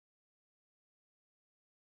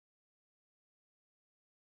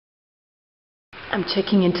I'm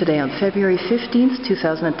checking in today on February 15th,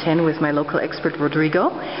 2010 with my local expert Rodrigo,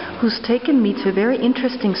 who's taken me to a very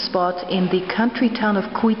interesting spot in the country town of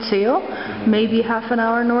Cuitzeo, maybe half an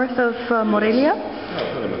hour north of Morelia.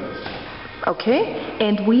 Okay,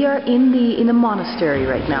 and we are in a monastery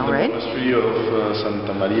right now, right? The monastery of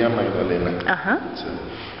Santa Maria Magdalena.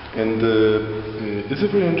 And it's a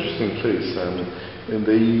very interesting place. And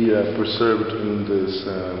they preserved in this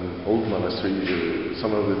old monastery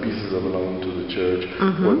some of the pieces that belonged to the church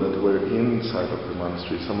or that were inside of the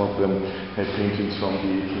monastery. Some of them had paintings from the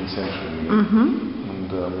 18th century.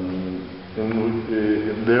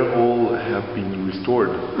 And they all have been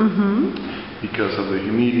restored because of the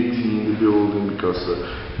humidity in the building, because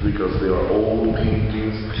they are old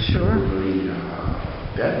paintings. Sure. They were very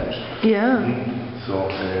damaged. Yeah. So,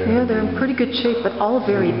 yeah, they're in pretty good shape, but all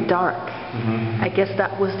very dark. I guess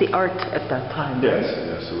that was the art at that time. Yes,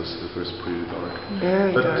 it was pretty dark.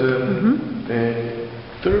 Very dark.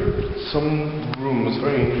 There are some rooms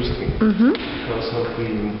very interesting because of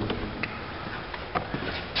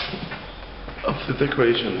the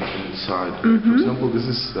decoration inside. For example, this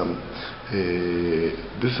is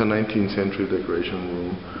a 19th century decoration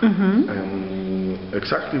room.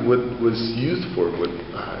 Exactly what was used for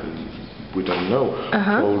we don't know.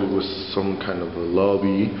 Probably was some kind of a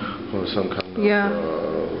lobby or some kind of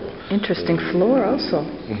interesting floor also.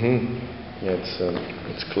 Yeah,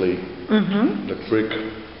 it's clay, like brick.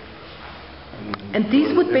 And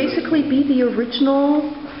these would basically be the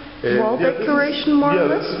original wall decoration, more or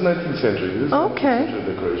less? Yeah, this is 19th century. This is 19th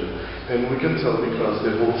century decoration, and we can tell because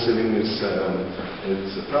the whole ceiling is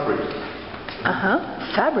it's fabric.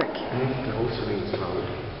 Fabric. The whole ceiling is fabric.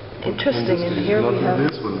 Interesting, and here we have...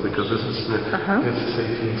 Not this one, because this is the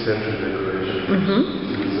 18th century decoration.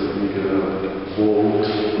 These are the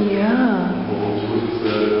vaults. Yeah. Vaults with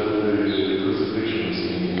the crucifixions.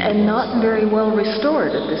 And not very well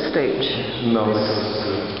restored at this stage. No,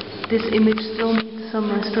 this image still needs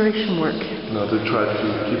some restoration work. No, they try to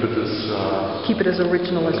keep it as... keep it as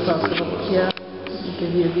original as possible. Yeah. I'll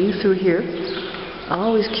give you a view through here.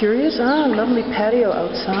 Always curious. Lovely patio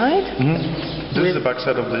outside. This is the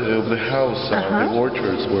backside of the house. The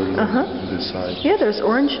orchards were on this side. Yeah, there's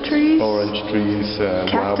orange trees. Orange trees,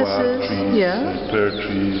 cactuses, guava trees, pear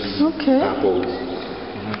trees, apples.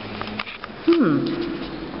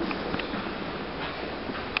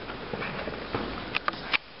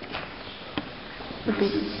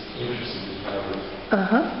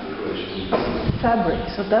 Fabric.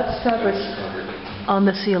 So that's fabric on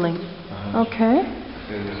the ceiling. Okay.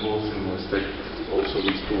 And the whole thing was also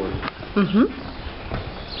restored.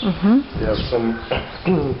 They have some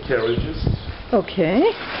carriages.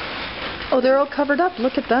 Okay. Oh, they're all covered up.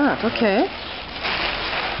 Look at that. Okay.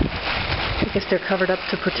 I guess they're covered up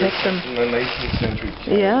to protect them. In the 19th century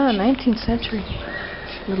carriage. Yeah, 19th century.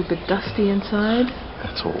 A little bit dusty inside.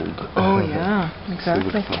 That's old. Oh yeah,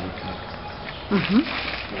 exactly.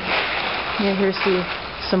 Yeah, here's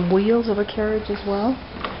some wheels of a carriage as well.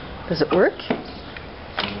 Does it work?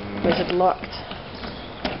 Or is it locked?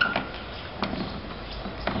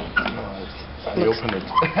 I open it.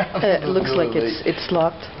 It looks like it's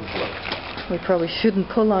locked. We probably shouldn't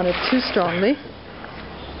pull on it too strongly.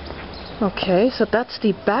 Okay, so that's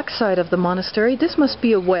the backside of the monastery. This must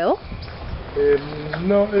be a well.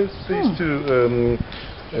 No, it's used to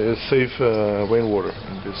save rainwater.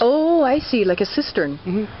 Oh, I see, like a cistern.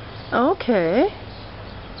 Okay.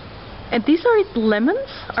 And these are lemons?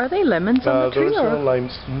 Are they lemons on the tree? Those are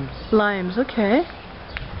limes. Limes, okay.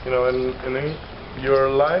 You know, and your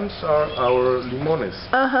limes are our limones.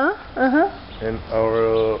 And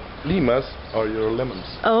our limas are your lemons.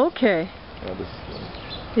 Okay.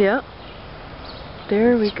 Yeah.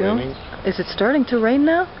 There we go. Raining. Is it starting to rain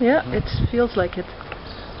now? Yeah, it feels like it.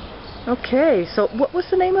 Okay, so what was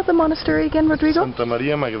the name of the monastery again, Rodrigo? Santa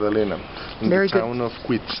Maria Magdalena, in the town of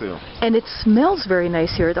Cuitzeo. And it smells very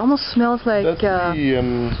nice here. It almost smells like... That's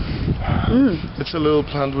it's a little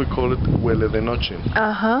plant, we call it huele de noche.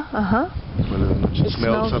 Huele de noche. It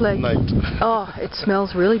smells at night. Oh, it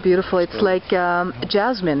smells really beautiful. It's like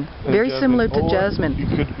jasmine, very similar to jasmine. It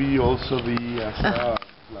could be also the azahar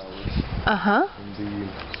flowers.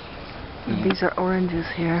 And these are oranges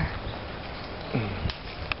here.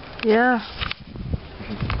 Yeah.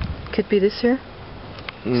 Could be this here?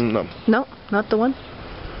 No. No, not the one?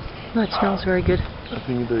 No, it smells very good. I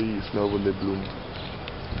think they smell when they bloom.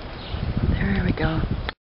 There we go.